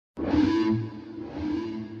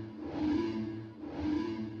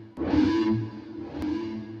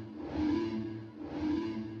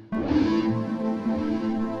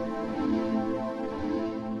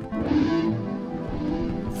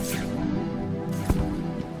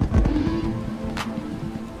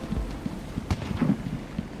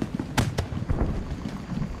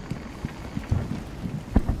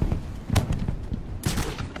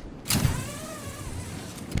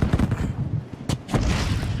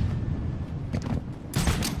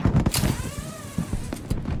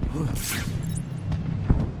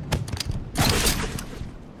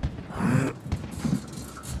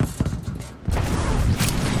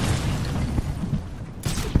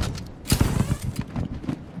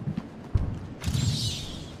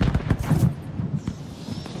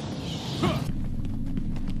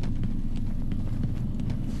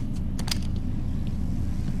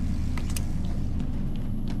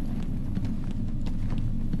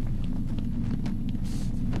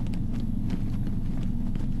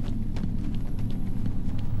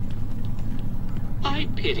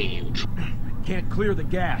pity you. Can't clear the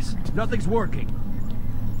gas. Nothing's working.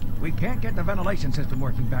 We can't get the ventilation system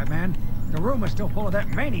working, Batman. The room is still full of that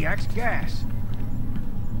maniac's gas.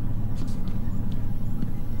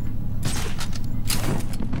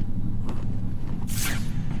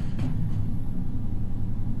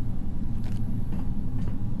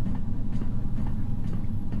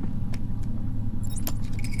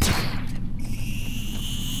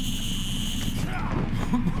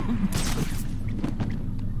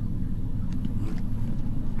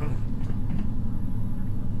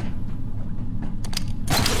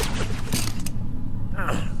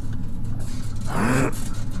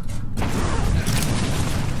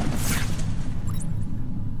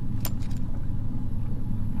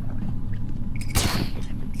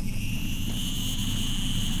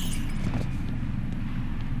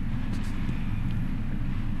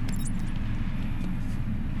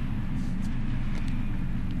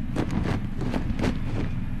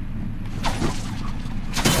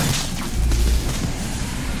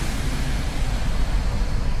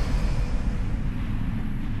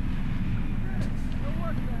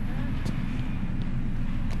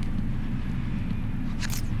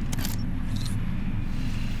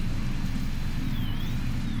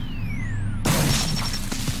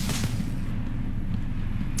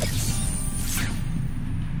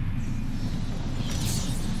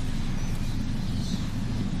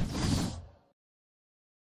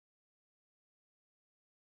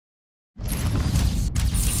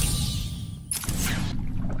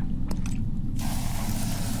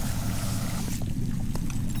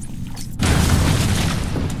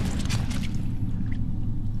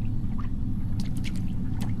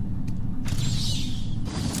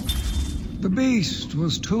 The beast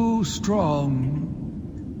was too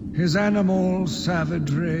strong. His animal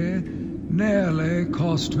savagery nearly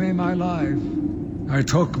cost me my life. I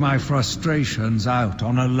took my frustrations out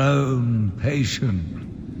on a lone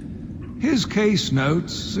patient. His case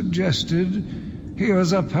notes suggested he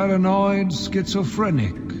was a paranoid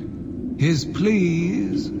schizophrenic. His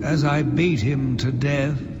pleas, as I beat him to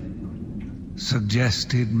death,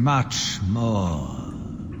 suggested much more.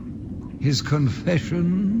 His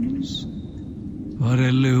confessions were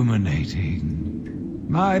illuminating.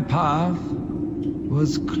 My path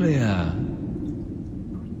was clear.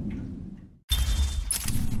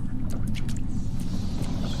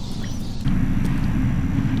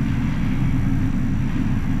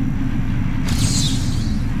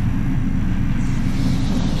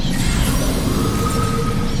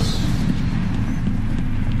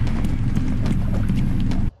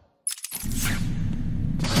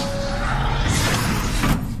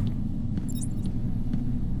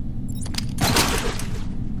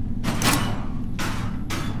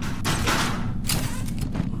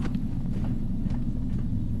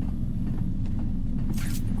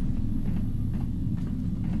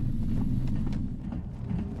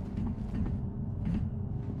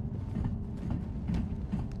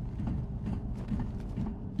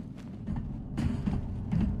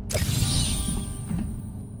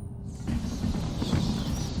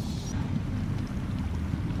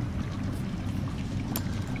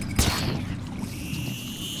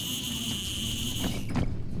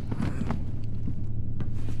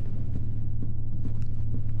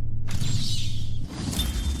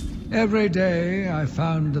 Every day I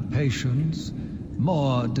found the patients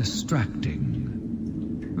more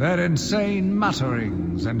distracting. Their insane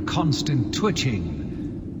mutterings and constant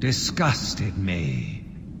twitching disgusted me.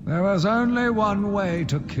 There was only one way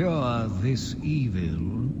to cure this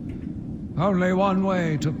evil. Only one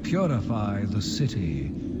way to purify the city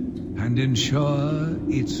and ensure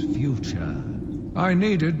its future. I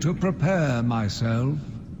needed to prepare myself.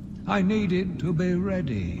 I needed to be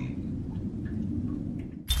ready.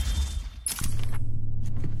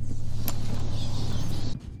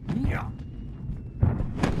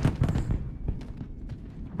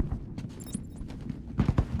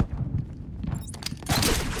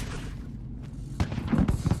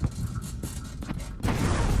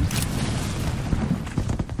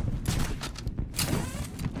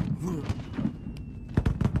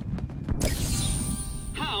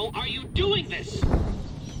 How are you doing this?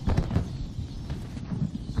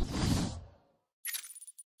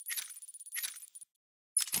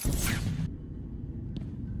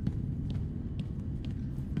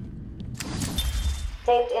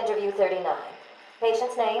 Taped interview 39.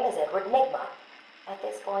 Patient's name is Edward Nigma. At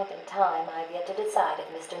this point in time, I've yet to decide if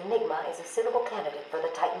Mr. Nigma is a suitable candidate for the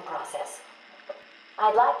Titan process.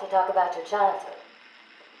 I'd like to talk about your childhood.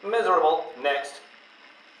 Miserable. Next.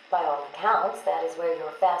 By all accounts, that is where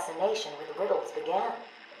your fascination with riddles began.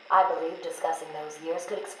 I believe discussing those years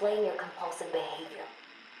could explain your compulsive behavior.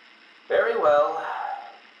 Very well.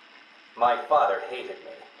 My father hated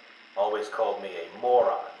me. Always called me a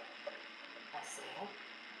moron. I see.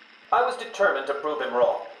 I was determined to prove him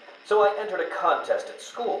wrong, so I entered a contest at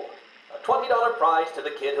school. A $20 prize to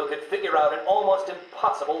the kid who could figure out an almost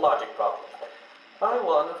impossible logic problem. I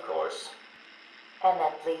won, of course. And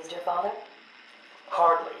that pleased your father?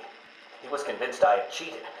 Hardly. He was convinced I had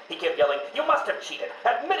cheated. He kept yelling, "You must have cheated!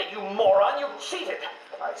 Admit it, you moron! You cheated!"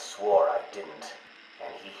 I swore I didn't,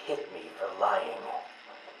 and he hit me for lying.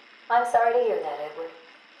 I'm sorry to hear that, Edward.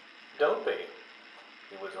 Don't be.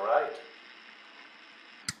 He was right.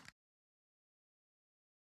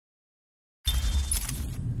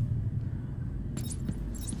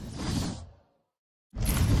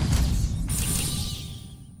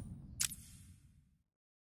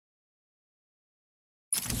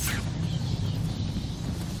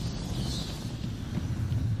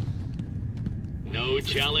 No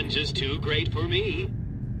challenge is too great for me.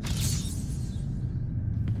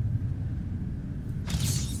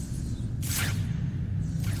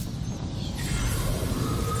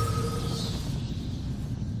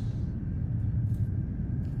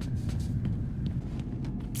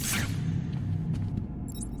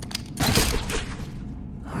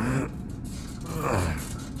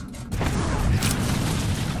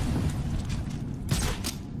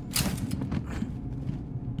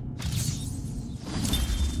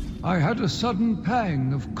 I had a sudden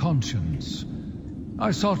pang of conscience.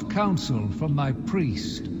 I sought counsel from my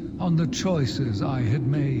priest on the choices I had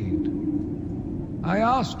made. I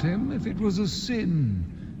asked him if it was a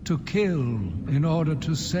sin to kill in order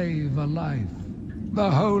to save a life. The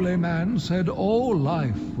holy man said all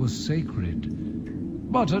life was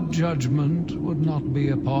sacred, but a judgment would not be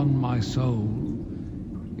upon my soul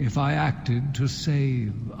if I acted to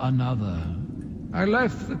save another. I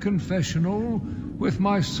left the confessional with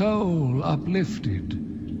my soul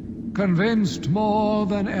uplifted, convinced more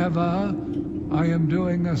than ever I am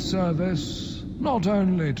doing a service not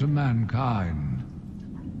only to mankind,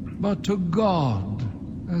 but to God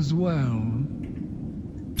as well.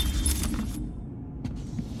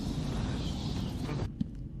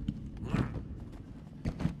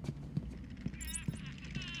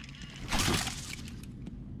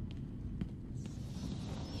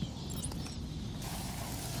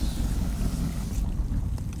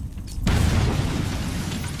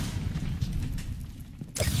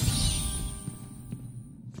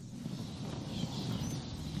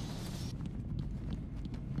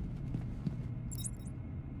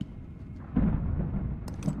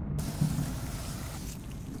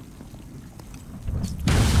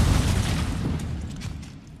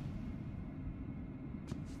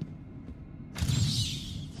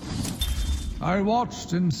 I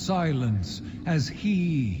watched in silence as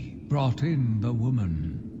he brought in the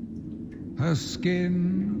woman. Her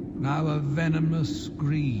skin now a venomous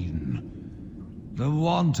green. The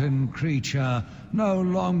wanton creature no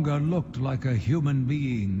longer looked like a human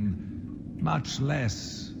being, much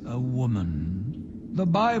less a woman. The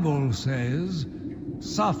Bible says,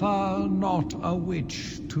 "Suffer not a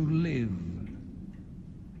witch to live."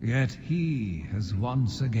 Yet he has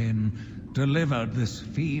once again delivered this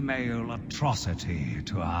female atrocity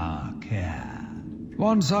to our care.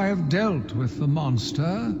 Once I have dealt with the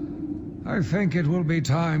monster, I think it will be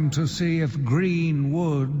time to see if green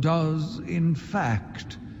wood does, in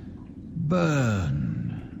fact, burn.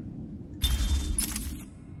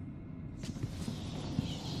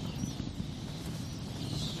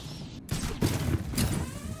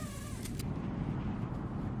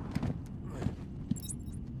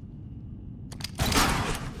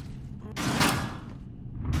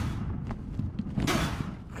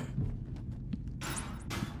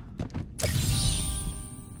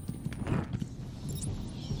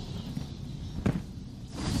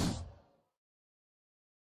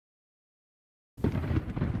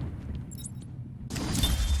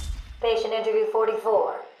 Patient interview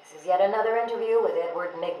 44. This is yet another interview with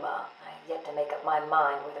Edward Nigma. I have yet to make up my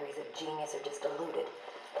mind whether he's a genius or just deluded.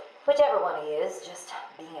 Whichever one he is, just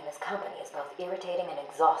being in his company is both irritating and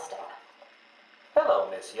exhausting. Hello,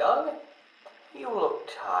 Miss Young. You look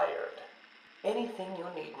tired. Anything you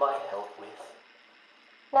need my help with?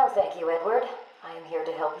 No, thank you, Edward. I am here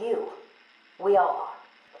to help you. We all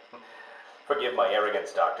are. Forgive my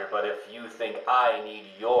arrogance, Doctor, but if you think I need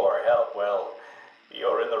your help, well,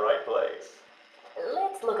 you're in the right place.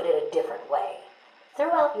 Let's look at it a different way.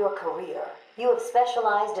 Throughout your career, you have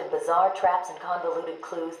specialized in bizarre traps and convoluted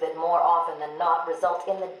clues that more often than not result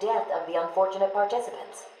in the death of the unfortunate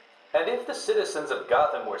participants. And if the citizens of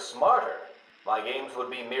Gotham were smarter, my games would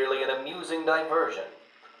be merely an amusing diversion.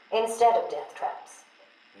 Instead of death traps.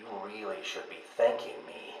 You really should be thanking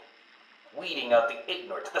me. weeding out the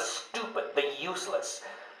ignorant, the stupid, the useless.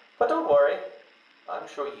 But don't worry, I'm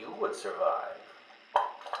sure you would survive.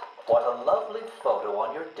 What a lovely photo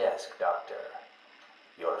on your desk, Doctor.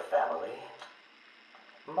 Your family?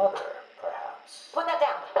 Mother, perhaps. Put that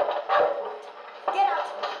down. Get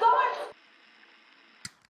out. Guards!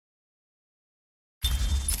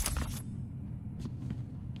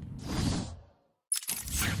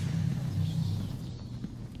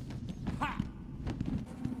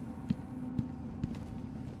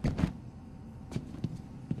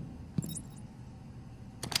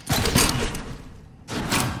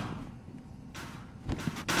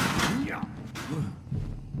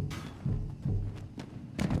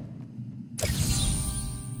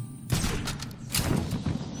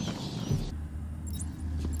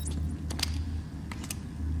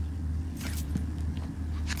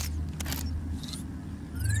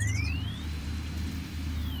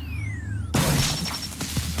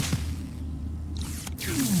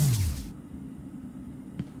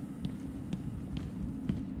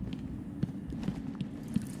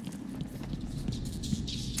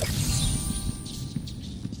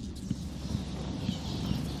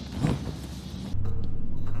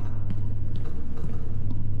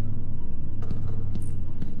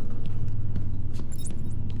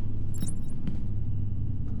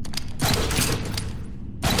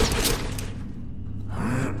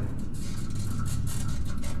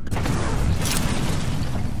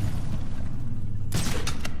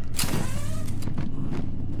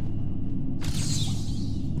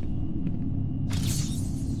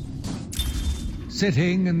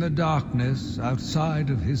 Sitting in the darkness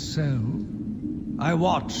outside of his cell, I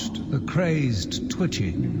watched the crazed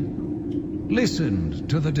twitching, listened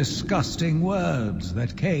to the disgusting words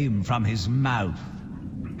that came from his mouth.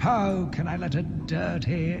 How can I let a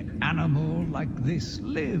dirty animal like this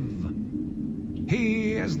live?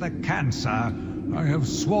 He is the cancer I have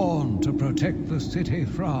sworn to protect the city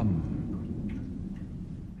from.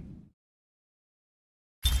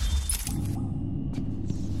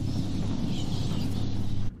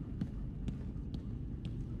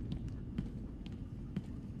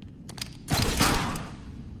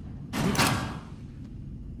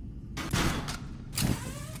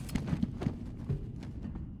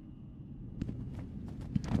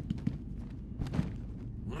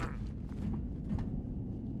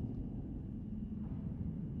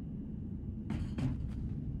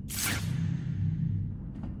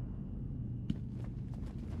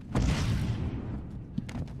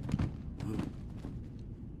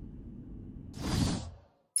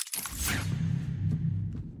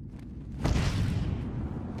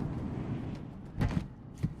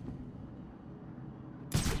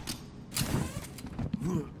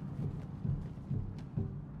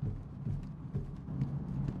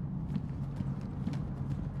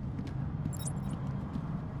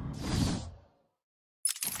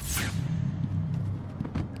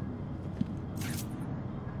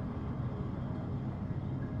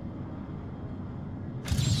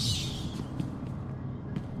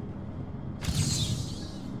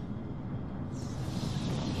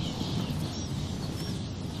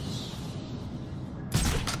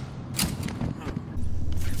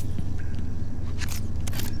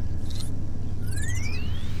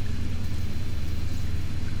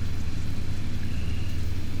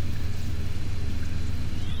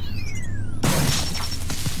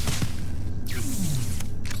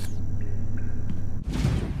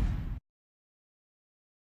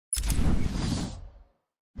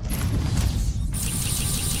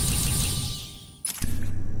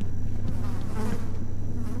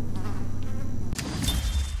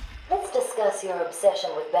 Discuss your obsession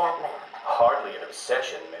with Batman. Hardly an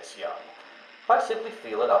obsession, Miss Young. I simply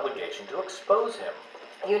feel an obligation to expose him.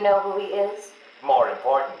 You know who he is? More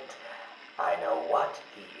important, I know what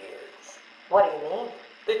he is. What do you mean?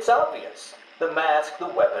 It's obvious. The mask, the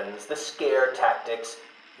weapons, the scare tactics.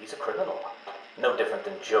 He's a criminal. No different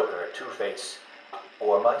than Joker, Two-Face,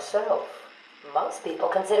 or myself. Most people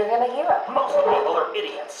consider him a hero. Most people are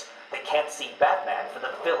idiots. They can't see Batman for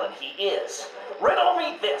the villain he is. Riddle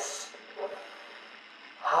me this!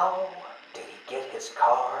 How did he get his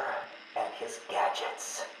car and his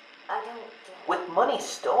gadgets? I don't... With money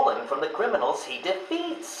stolen from the criminals he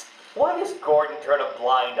defeats. Why does Gordon turn a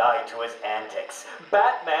blind eye to his antics?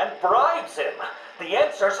 Batman bribes him. The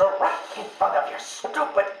answers are right in front of your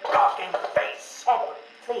stupid, gawking face. Edward,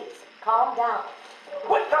 please, calm down.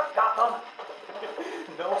 Wake up, Gotham!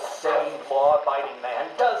 No sane, law-abiding man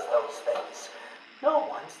does those things. No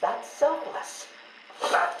one's that selfless.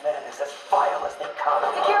 Batman is as vile as they come.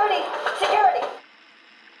 Security! Security!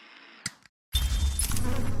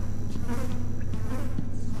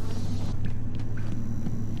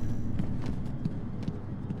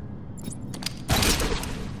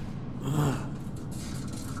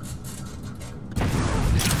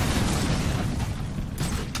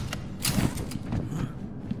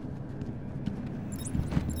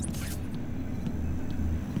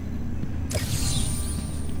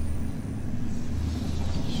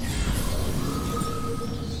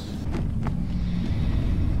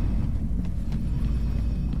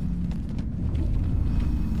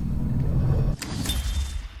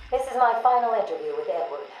 final interview with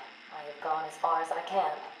Edward. I have gone as far as I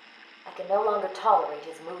can. I can no longer tolerate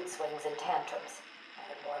his mood swings and tantrums. I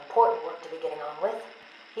have more important work to be getting on with.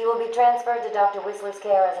 He will be transferred to Dr. Whistler's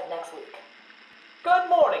care as of next week. Good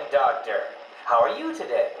morning, Doctor. How are you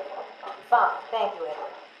today? Fine, thank you,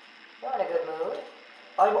 Edward. You're in a good mood.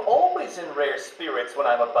 I'm always in rare spirits when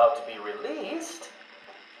I'm about to be released.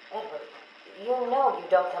 Edward, you know you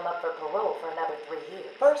don't come up for parole for another 3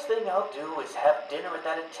 years. First thing I'll do is have dinner at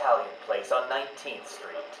that Italian place on 19th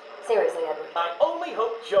Street. Seriously, Edward. I only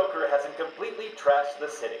hope Joker hasn't completely trashed the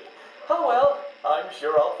city. Oh well, I'm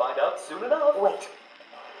sure I'll find out soon enough. Wait,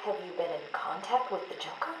 have you been in contact with the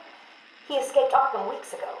Joker? He escaped Arkham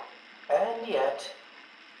weeks ago. And yet,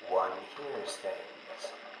 one hears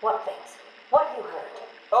things. What things? What have you heard?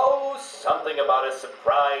 Oh, something about a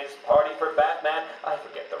surprise party for Batman. I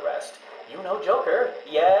forget the rest. You know Joker.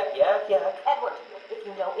 Yak, yak, yak. Edward, if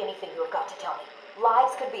you know anything, you have got to tell me.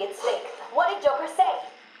 Lives could be at stake. What did Joker say?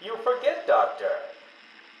 You forget, Doctor.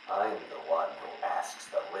 I'm the one who asks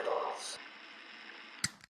the riddles.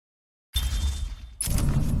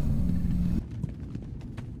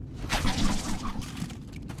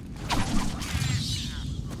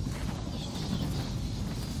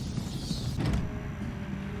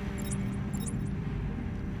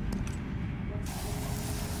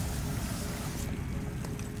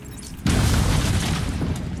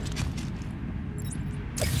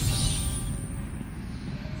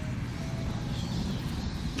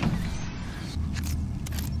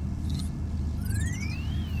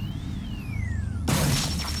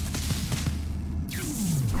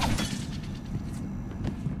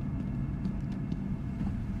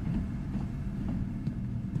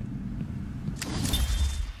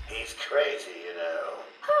 Crazy, you know.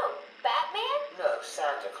 Who? Batman? No,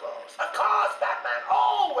 Santa Claus. Of course, Batman.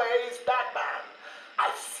 Always Batman.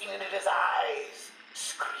 I've seen it in his eyes.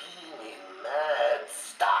 Screaming, mad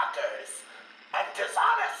stalkers. And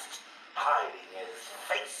dishonest. Hiding his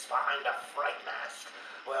face behind a fright mask.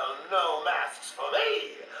 Well, no masks for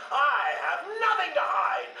me. I have nothing to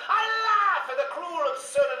hide. I laugh at the cruel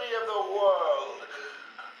absurdity of the world.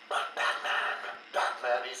 But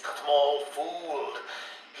Batman, he's got them all fooled.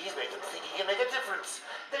 He's made them think he can make a difference,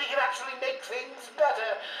 that he can actually make things better.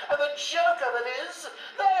 And the joke of it is,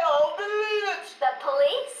 they all believe it. The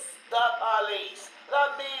police? The police,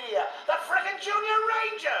 the media, the frickin' Junior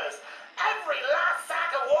Rangers. Every last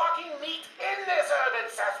sack of walking meat in this urban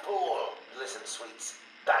cesspool. Listen, sweets,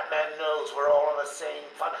 Batman knows we're all on the same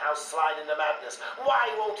funhouse slide into madness. Why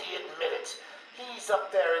won't he admit it? He's up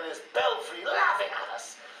there in his belfry laughing at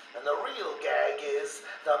us. And the real gag is,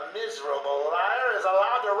 the miserable liar is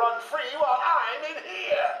allowed to run free while I'm in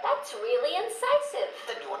here. That's really incisive.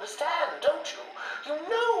 Then you understand, don't you? You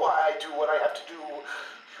know why I do what I have to do.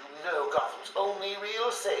 You know Gotham's only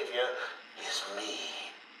real savior is me.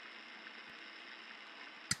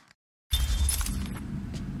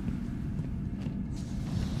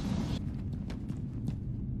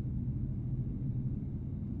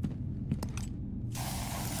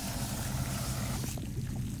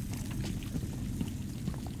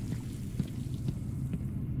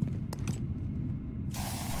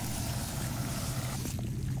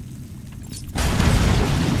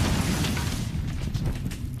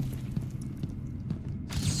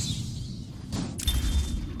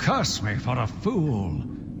 Curse me for a fool.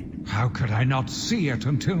 How could I not see it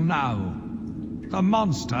until now? The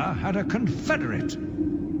monster had a confederate.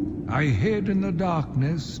 I hid in the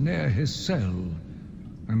darkness near his cell,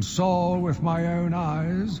 and saw with my own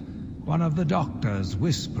eyes one of the doctors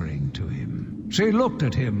whispering to him. She looked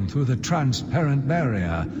at him through the transparent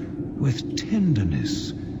barrier with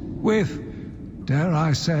tenderness, with, dare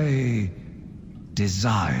I say,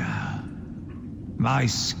 desire. My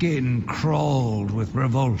skin crawled with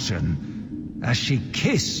revulsion as she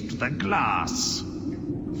kissed the glass.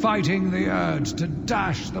 Fighting the urge to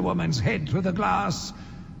dash the woman's head through the glass,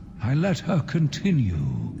 I let her continue.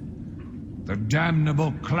 The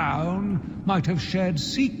damnable clown might have shared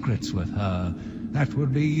secrets with her that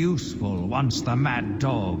would be useful once the mad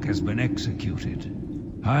dog has been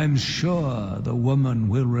executed. I'm sure the woman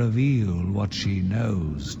will reveal what she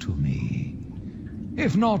knows to me.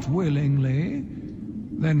 If not willingly,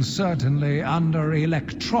 then certainly under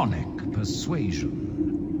electronic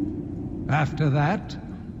persuasion. After that,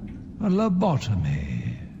 a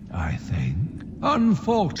lobotomy, I think.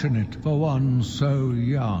 Unfortunate for one so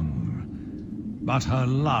young. But her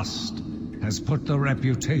lust has put the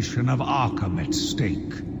reputation of Arkham at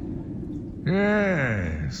stake.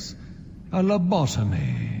 Yes, a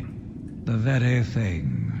lobotomy. The very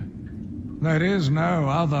thing. There is no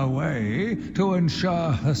other way to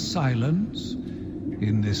ensure her silence.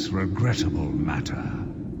 in this regrettable matter.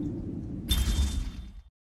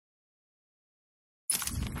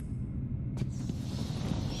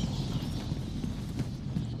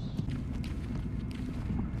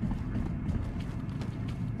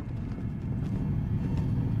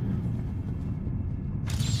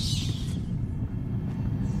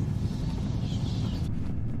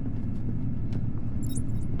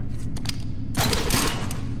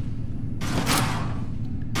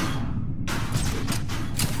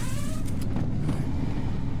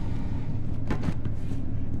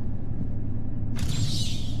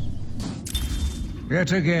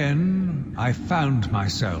 Yet again, I found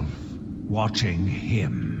myself watching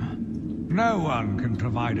him. No one can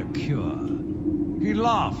provide a cure. He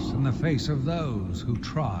laughs in the face of those who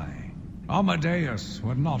try. Amadeus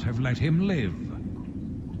would not have let him live,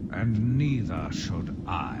 and neither should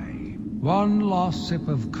I. One last sip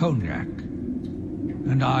of cognac,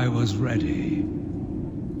 and I was ready.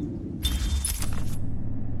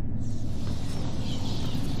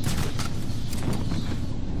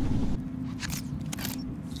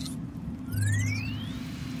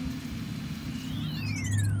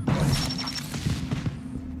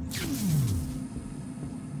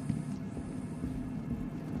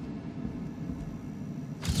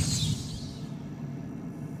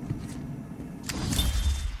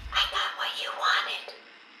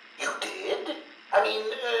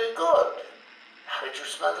 Good. How did you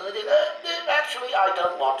smuggle it in? Actually, I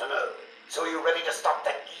don't want to know. So you're ready to stop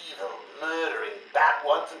that evil, murdering bat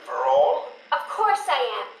once and for all? Of course I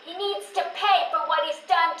am. He needs to pay for what he's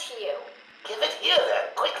done to you. Give it here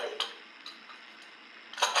then, quickly.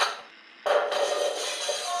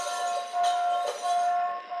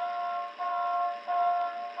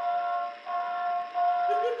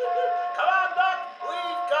 Come on, Doc.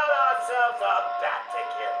 We've got ourselves a bat to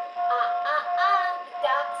kill.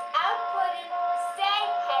 Doc's outputting. Say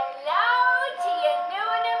hello to your new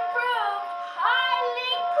and improved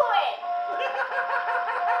Harley Quinn.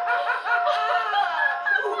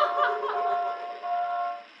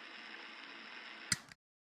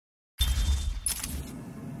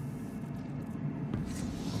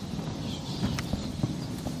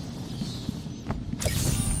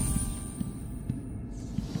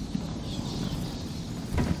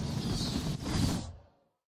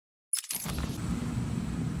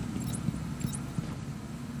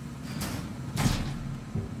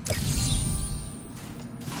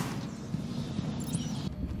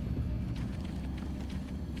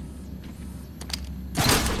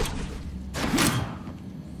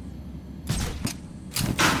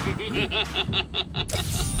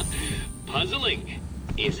 Puzzling,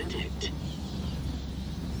 isn't it?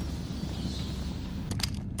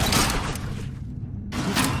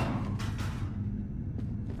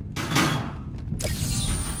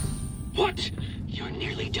 What? You're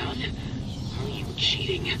nearly done? Are you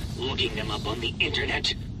cheating? Looking them up on the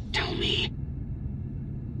internet? Tell me.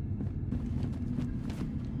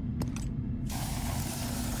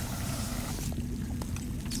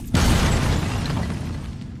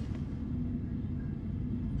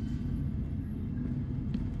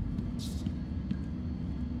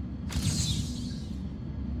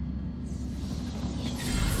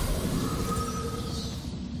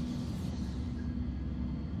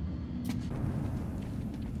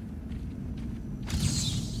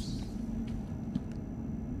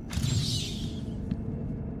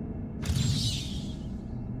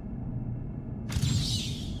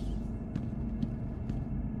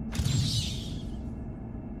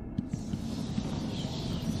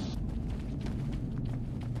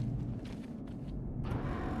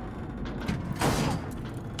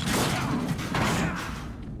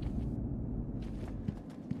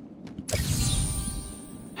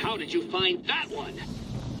 How did you find that one?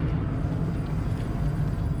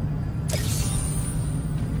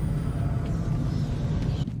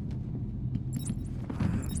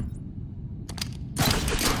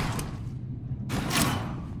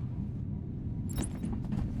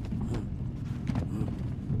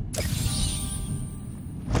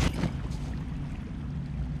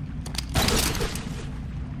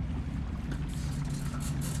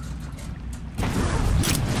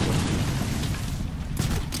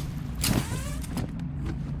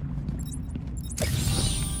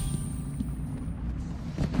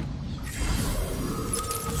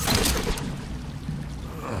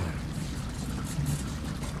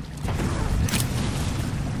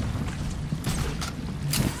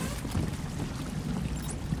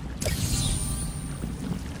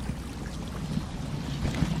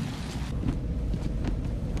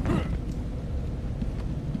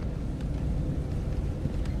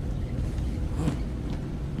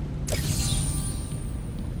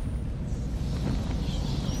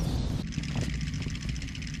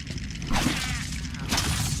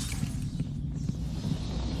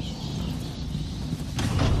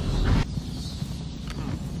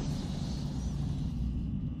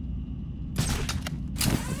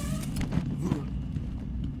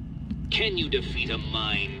 can you defeat a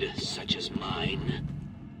mind such as mine?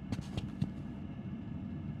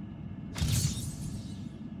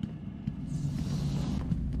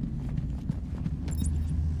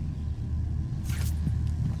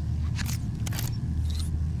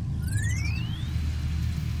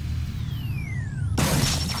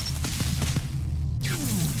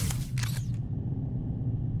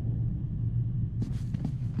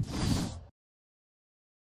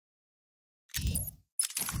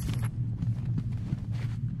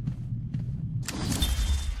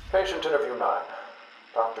 Patient interview 9.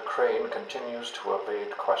 Dr. Crane continues to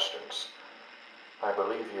evade questions. I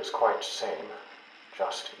believe he is quite sane,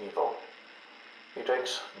 just evil. He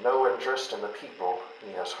takes no interest in the people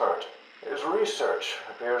he has hurt. His research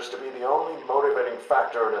appears to be the only motivating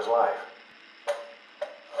factor in his life.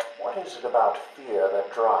 What is it about fear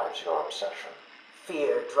that drives your obsession?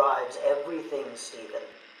 Fear drives everything, Stephen.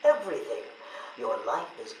 Everything. Your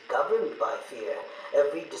life is governed by fear.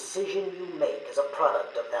 Every decision you make is a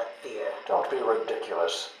product of that fear. Don't be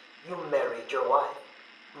ridiculous. You married your wife,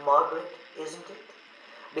 Margaret, isn't it?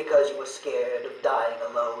 Because you were scared of dying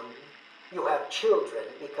alone. You have children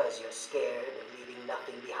because you're scared of leaving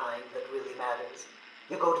nothing behind that really matters.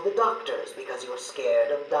 You go to the doctors because you're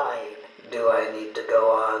scared of dying. Do I need to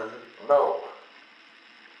go on? No.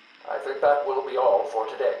 I think that will be all for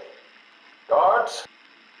today. Guards?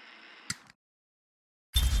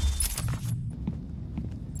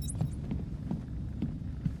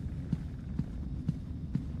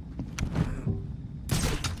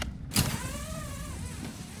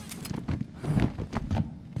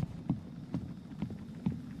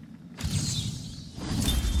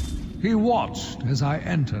 He watched as I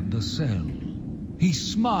entered the cell. He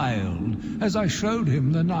smiled as I showed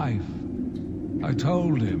him the knife. I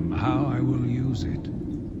told him how I will use it,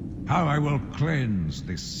 how I will cleanse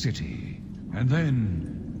this city. And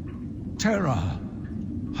then, terror.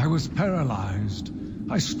 I was paralyzed.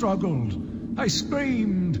 I struggled. I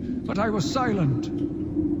screamed, but I was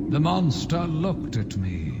silent. The monster looked at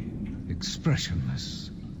me, expressionless.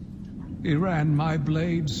 He ran my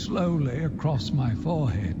blade slowly across my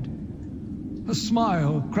forehead. A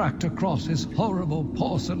smile cracked across his horrible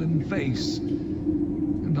porcelain face,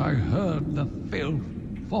 and I heard the filth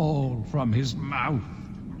fall from his mouth.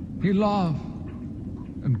 He laughed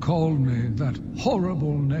and called me that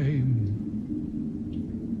horrible name.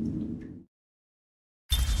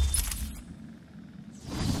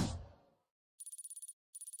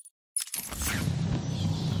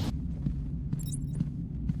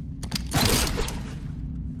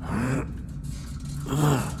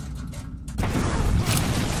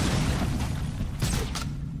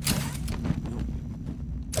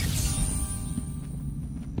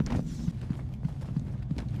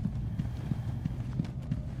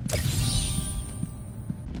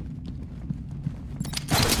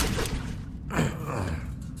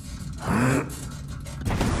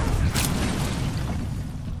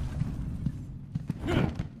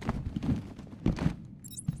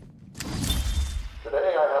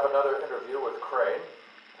 Today I have another interview with Crane.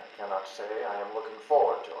 I cannot say I am looking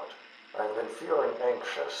forward to it. I've been feeling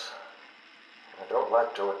anxious. I don't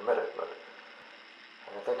like to admit it, but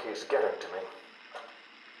I think he's getting to me.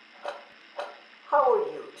 How are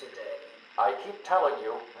you today? I keep telling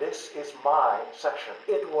you, this is my session.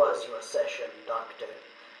 It was your session, Doctor,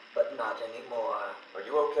 but not anymore. Are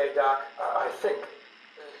you okay, Doc? I think...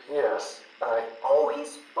 yes, Oh,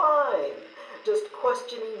 he's fine. Just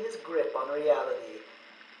questioning his grip on reality.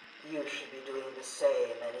 You should be doing the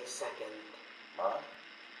same any second. Mom?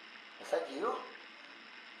 Is that you?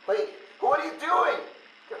 Wait, what are you doing?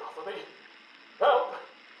 Get off of me. Help!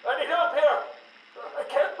 I need help here! I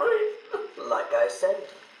can't breathe! Like I said,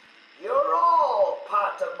 you're all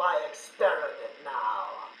part of my experiment now.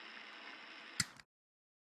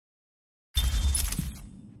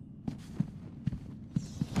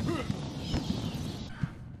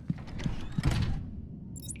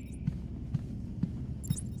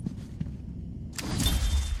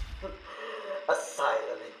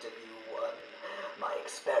 Asylum Interview 1. My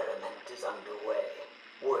experiment is underway.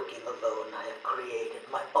 Working alone, I have created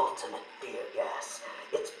my ultimate fear gas.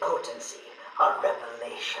 Its potency, a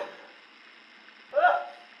revelation.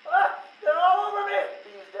 They're all over me!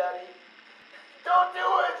 Please, Daddy. Don't do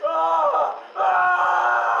it! Come on.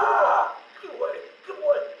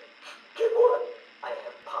 Come on. I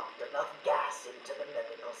have pumped enough gas into the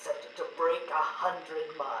medical center to break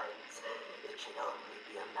 100 minds. It should only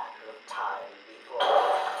be a matter of time before...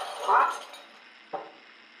 What?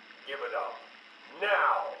 Give it up.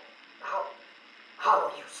 Now! How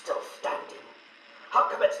are you still standing? How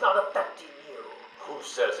come it's not affecting you? Who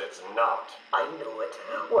says it's not? I knew it.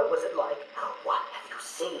 What was it like? What have you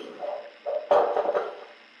seen?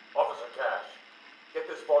 Officer Cash, get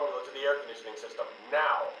this formula to the air conditioning system,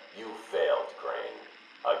 now! You failed, Crane.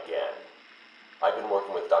 Again. I've been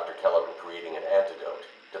working with Dr. Kellerman creating an antidote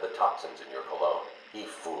to the toxins in your cologne. He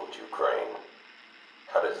fooled you, Crane.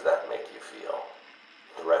 How does that make you feel?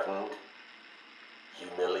 Threatened?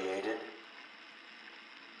 Humiliated?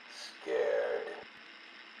 Scared?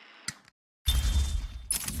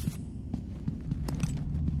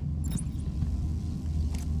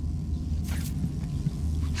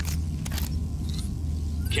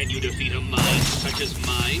 Can you defeat a mind such as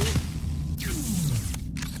mine?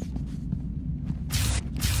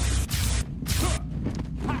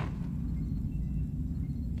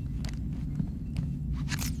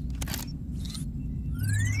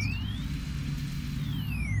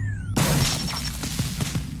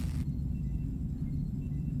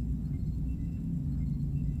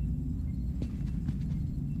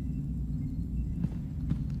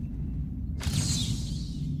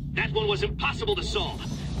 That one was impossible to solve.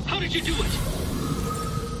 How did you do it?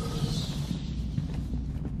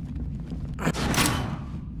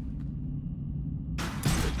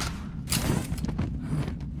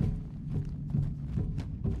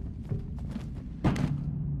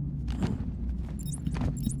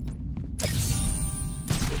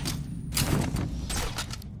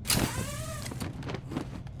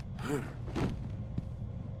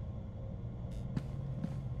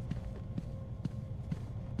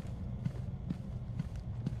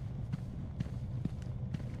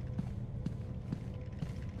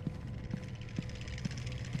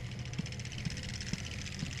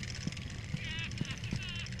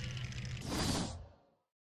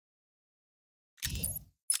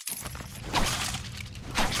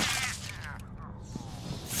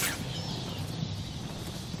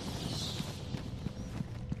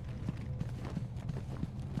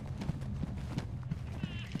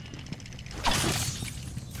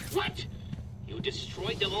 What? You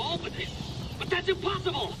destroyed them all? But that's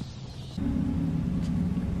impossible!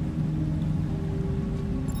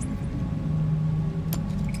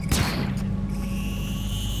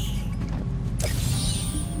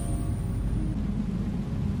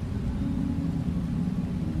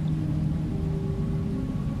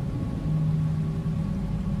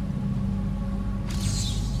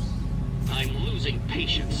 I'm losing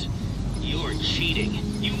patience. You're cheating.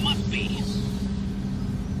 You must be.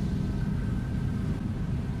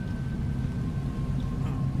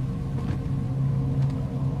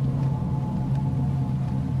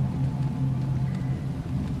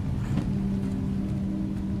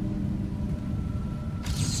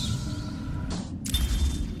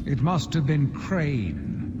 It must have been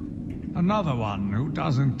Crane. Another one who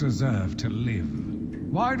doesn't deserve to live.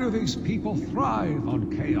 Why do these people thrive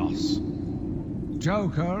on chaos?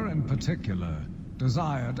 Joker, in particular,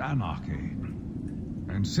 desired anarchy.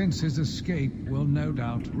 And since his escape will no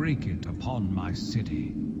doubt wreak it upon my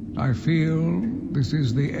city, I feel this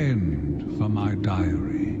is the end for my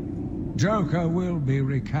diary. Joker will be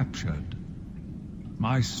recaptured.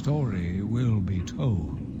 My story will be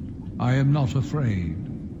told. I am not afraid.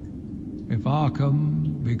 If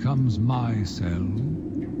Arkham becomes my cell,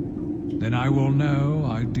 then I will know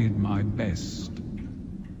I did my best.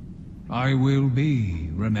 I will be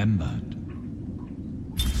remembered.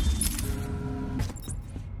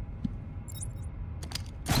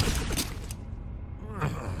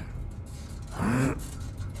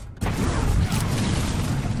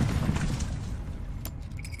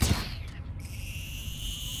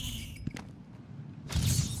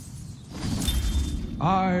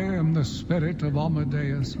 I am the spirit of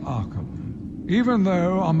Amadeus Arkham. Even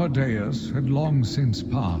though Amadeus had long since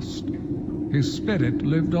passed, his spirit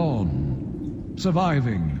lived on,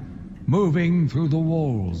 surviving, moving through the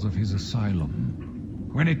walls of his asylum.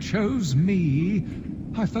 When it chose me,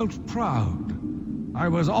 I felt proud. I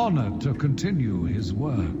was honored to continue his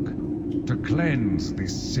work, to cleanse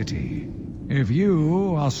this city. If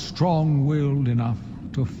you are strong-willed enough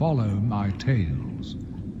to follow my tales,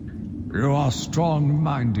 you are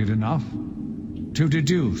strong-minded enough to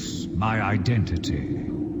deduce my identity.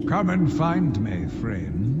 Come and find me,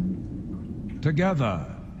 friend. Together,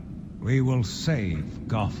 we will save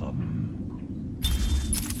Gotham.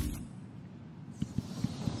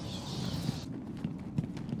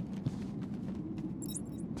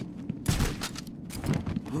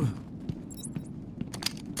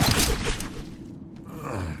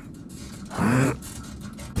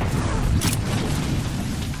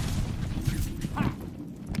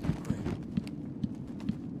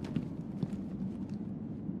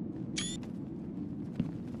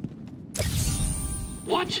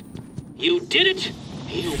 You did it?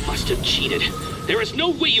 You must have cheated. There is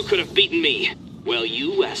no way you could have beaten me. Well,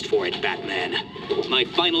 you asked for it, Batman. My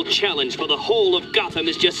final challenge for the whole of Gotham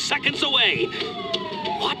is just seconds away.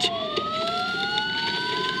 What?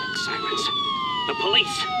 Sirens. The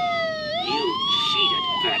police. You cheated,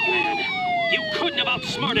 Batman. You couldn't have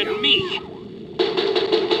outsmarted me.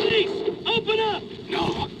 Police, open up!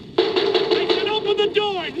 No. I said open the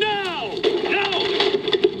door, now! Now!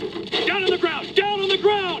 Down on the ground! Down on the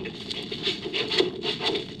ground!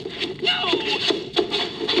 No!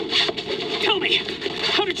 Tell me,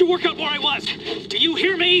 how did you work out where I was? Do you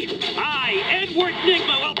hear me? I, Edward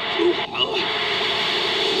Nygma, well...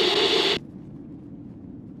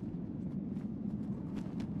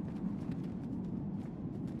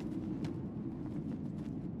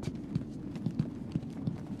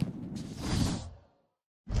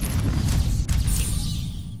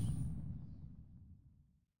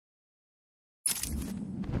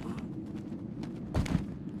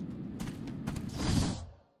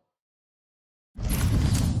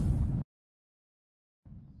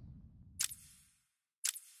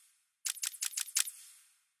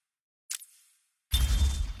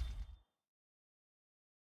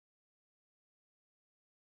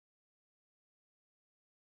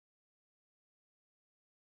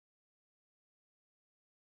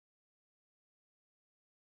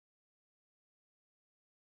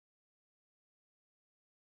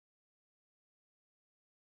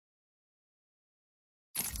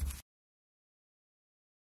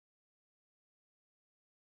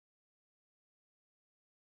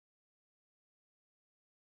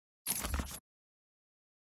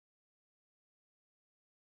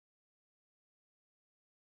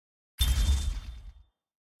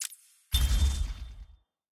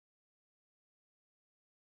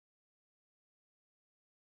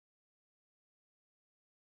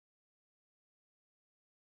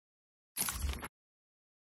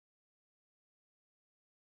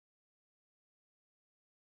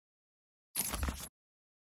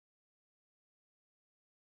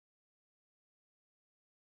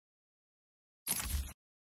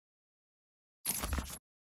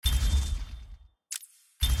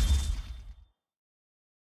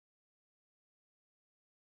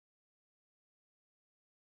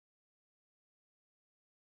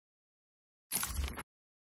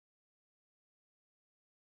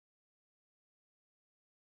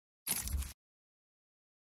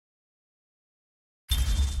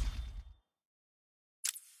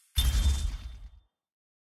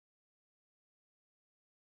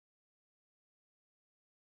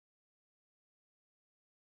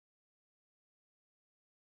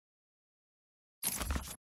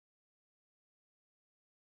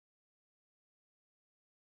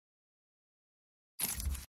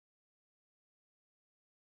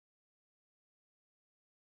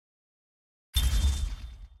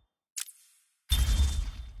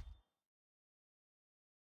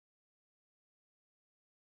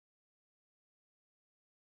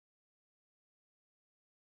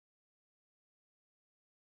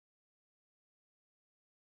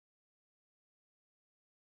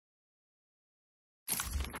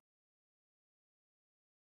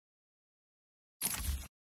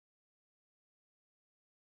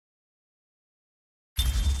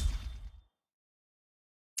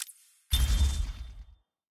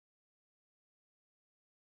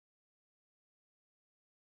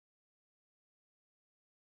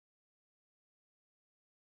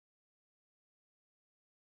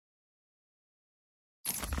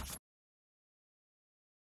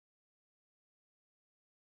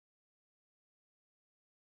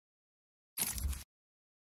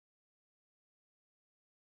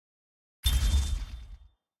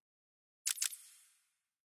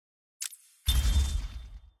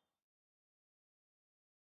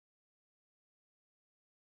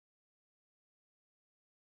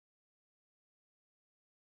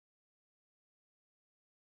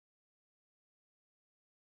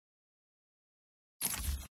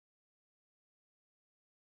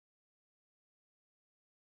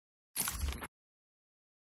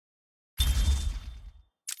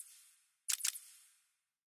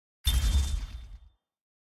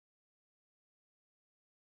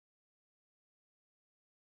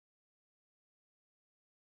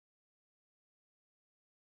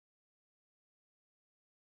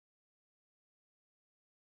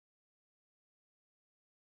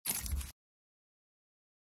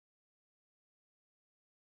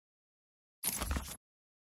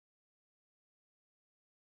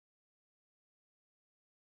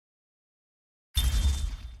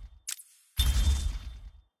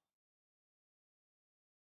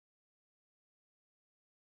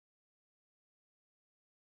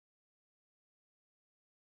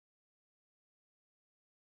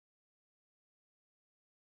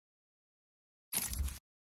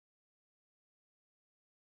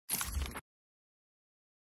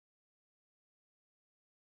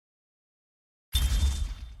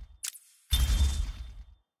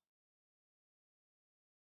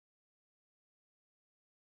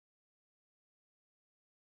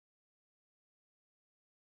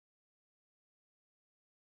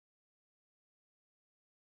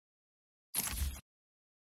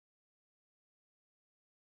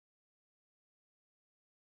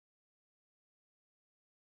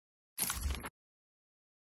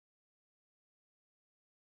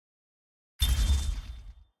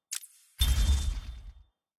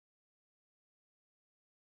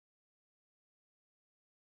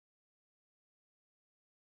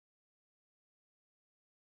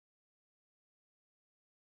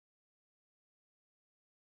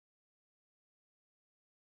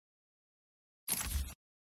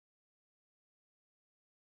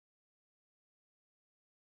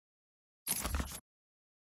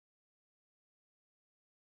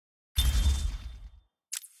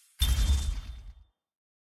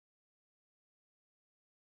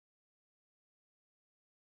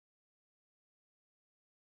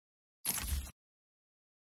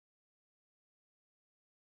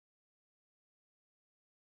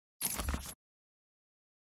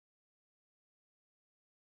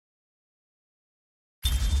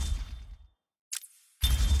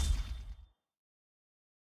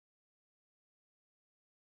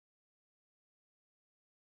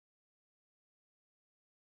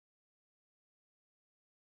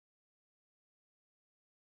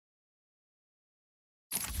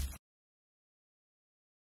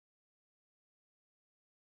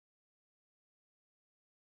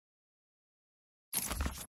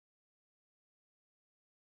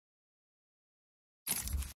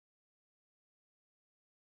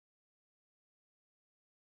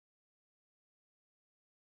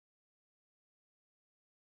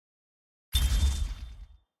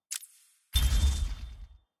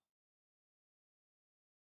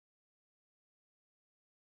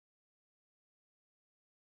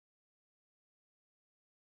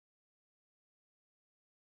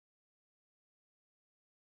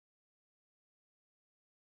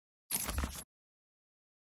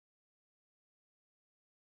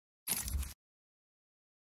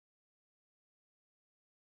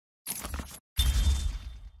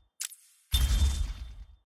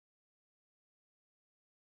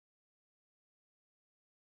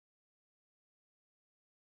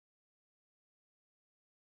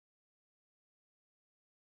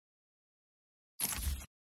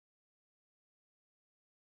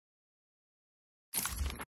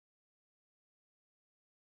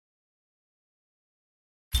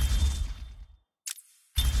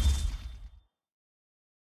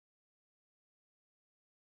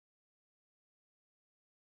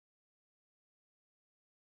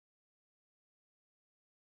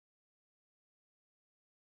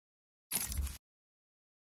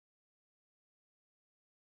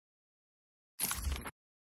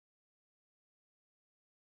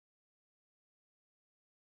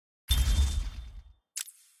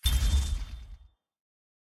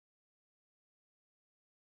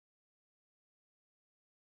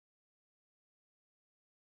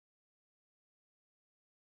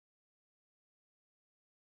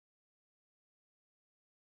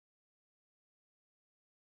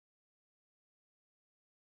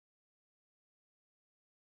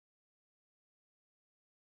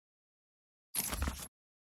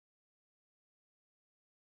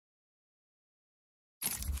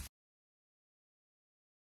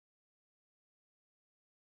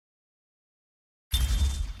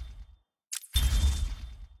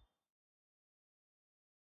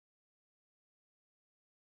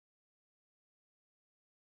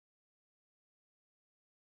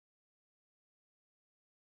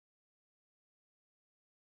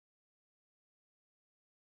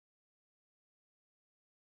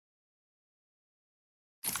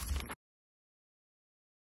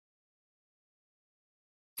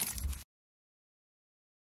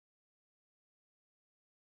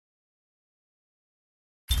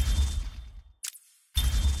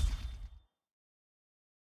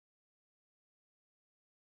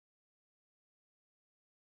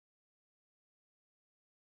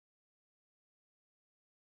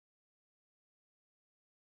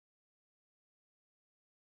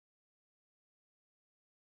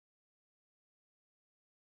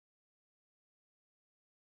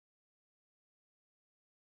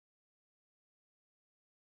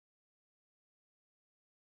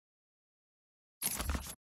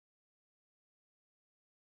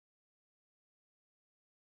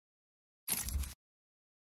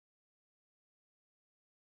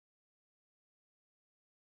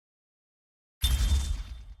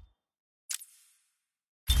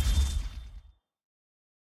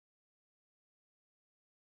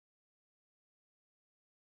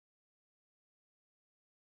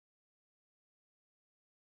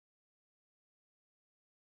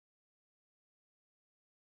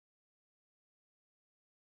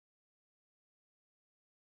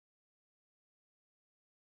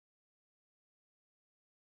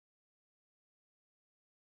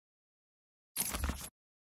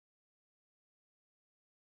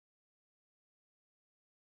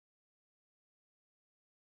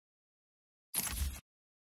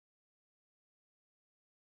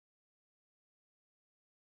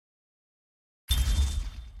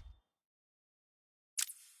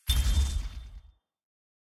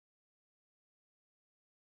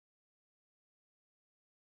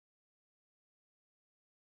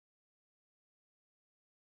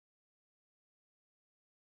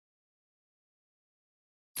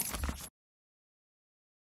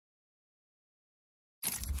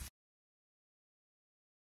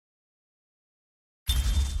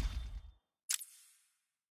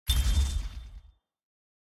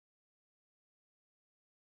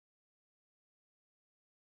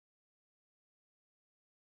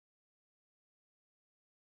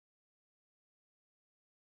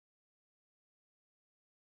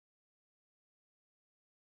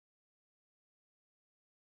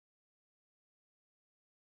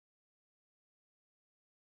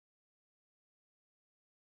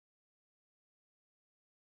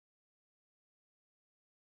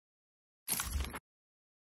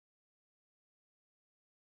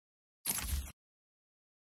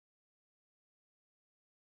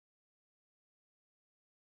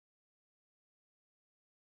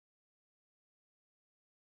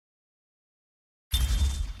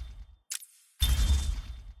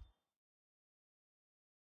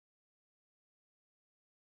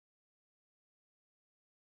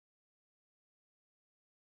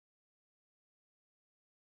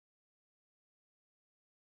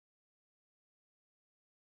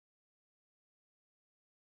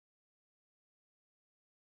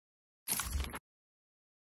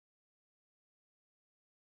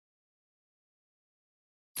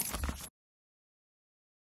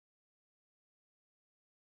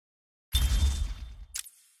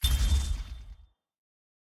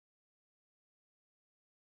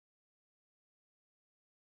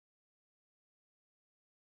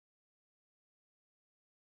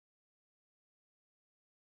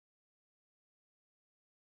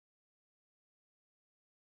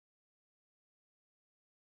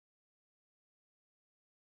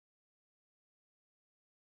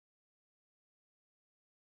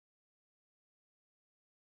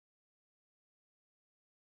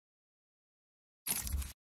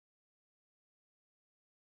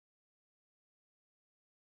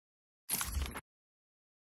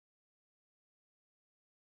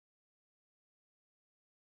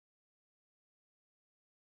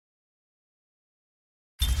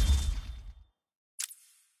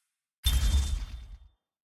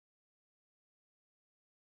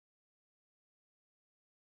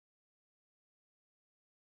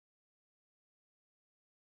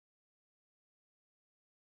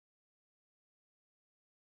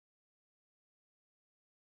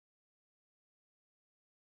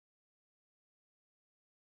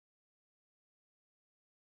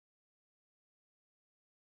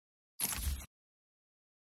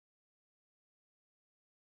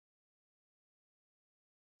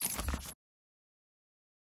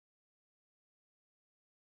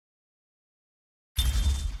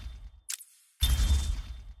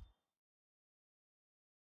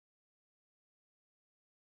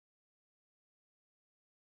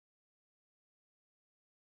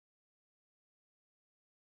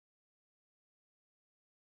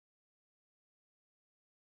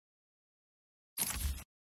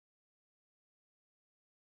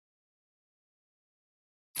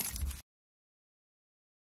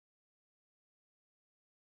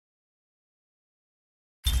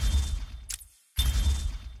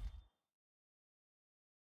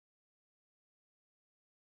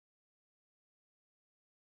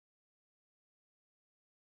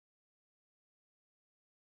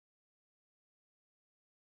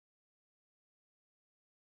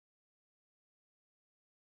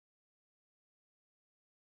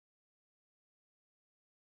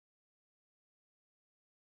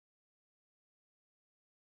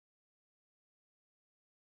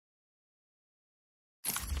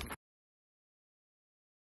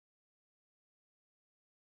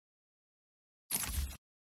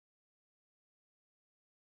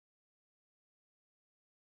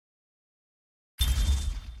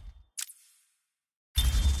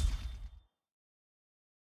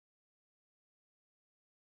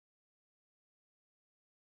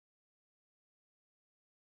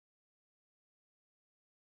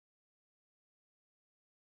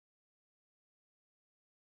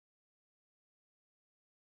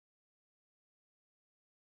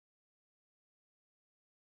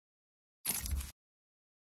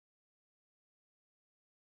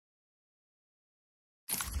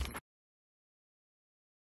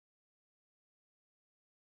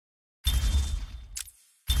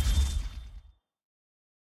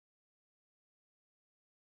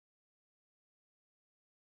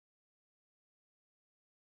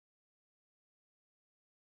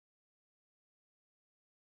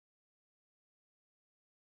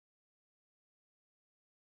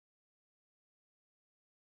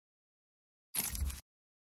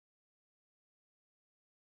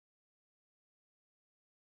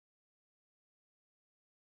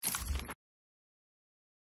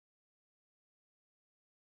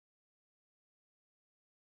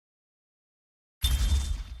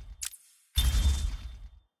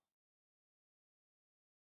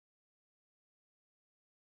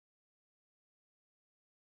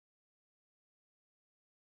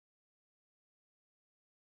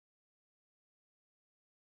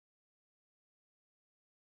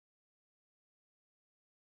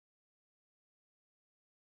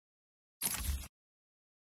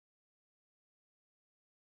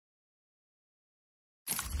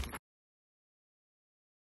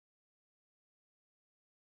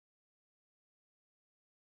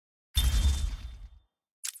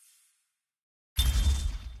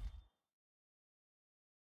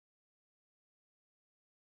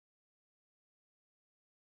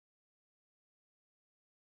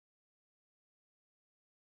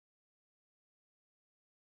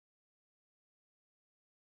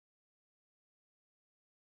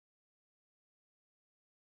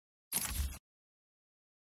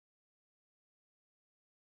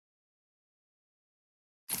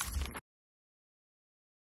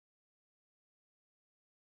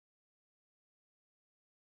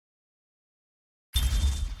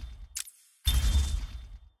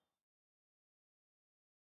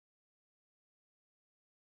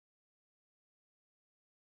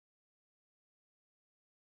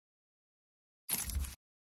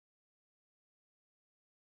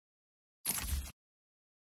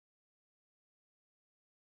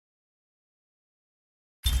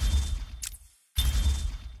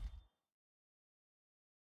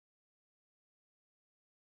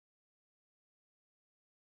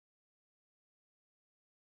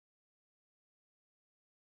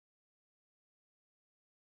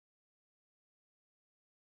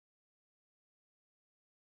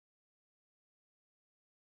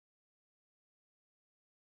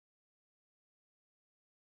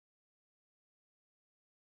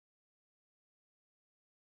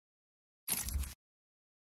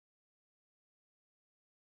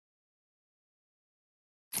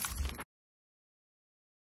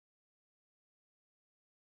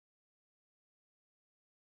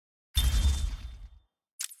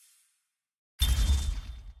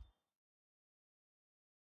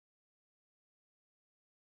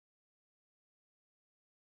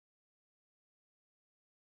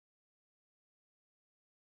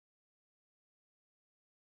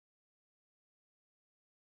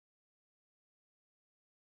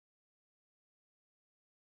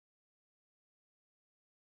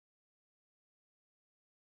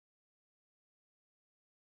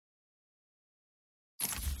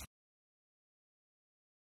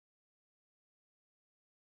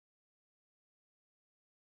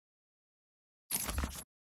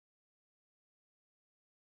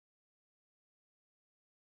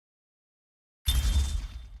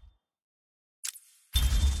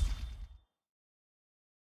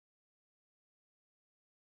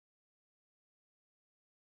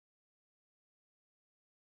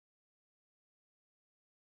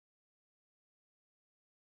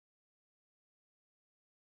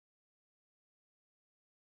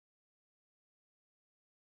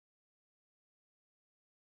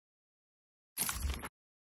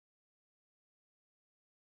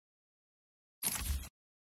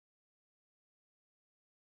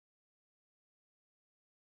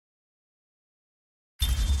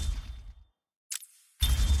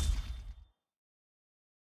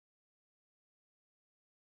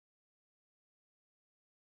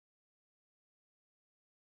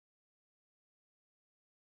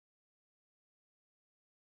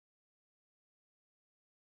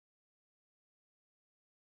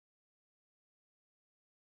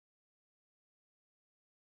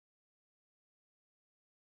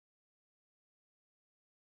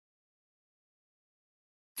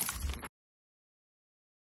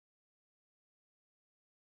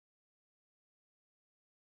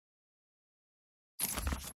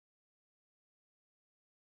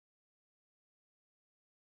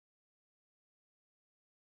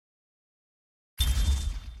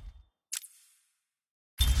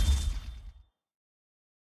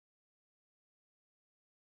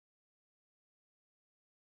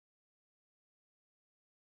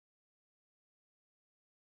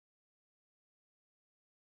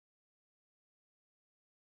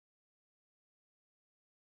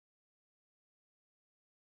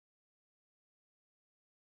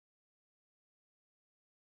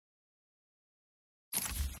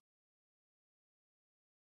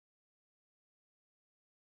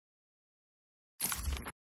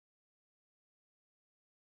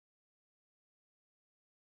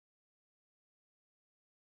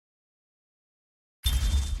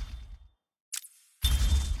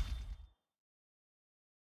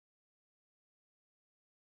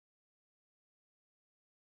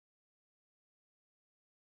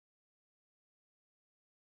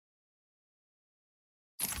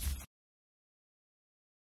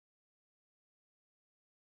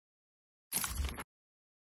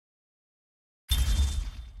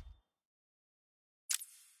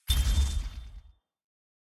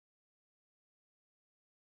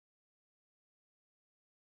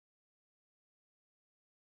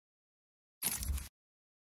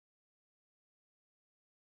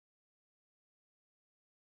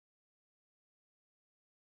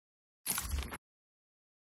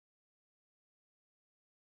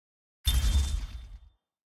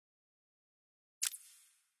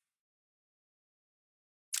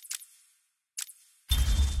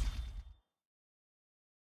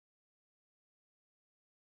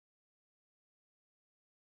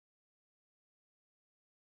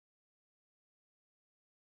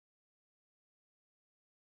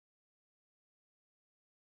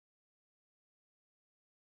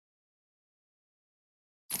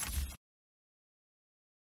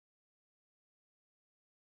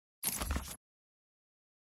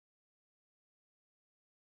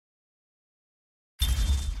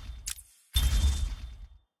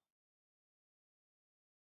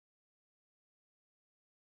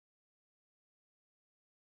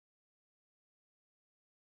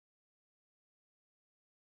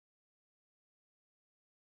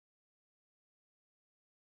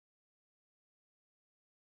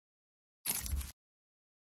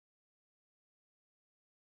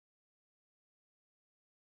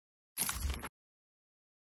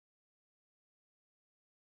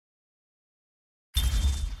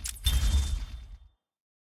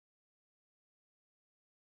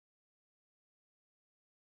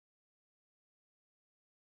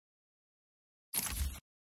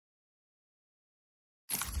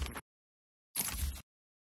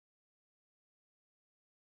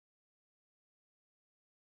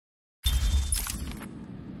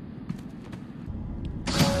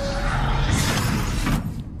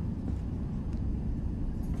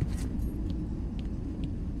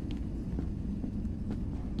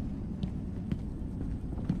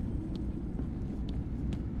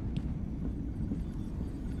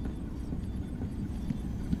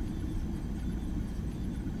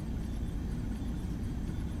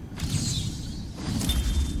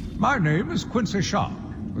 My name is Quincy Sharp,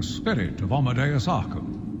 the spirit of Amadeus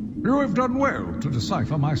Arkham. You have done well to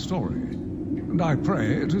decipher my story, and I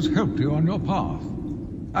pray it has helped you on your path.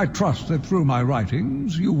 I trust that through my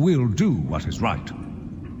writings you will do what is right.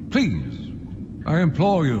 Please, I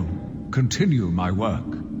implore you, continue my work.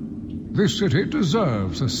 This city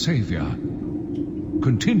deserves a savior.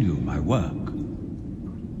 Continue my work.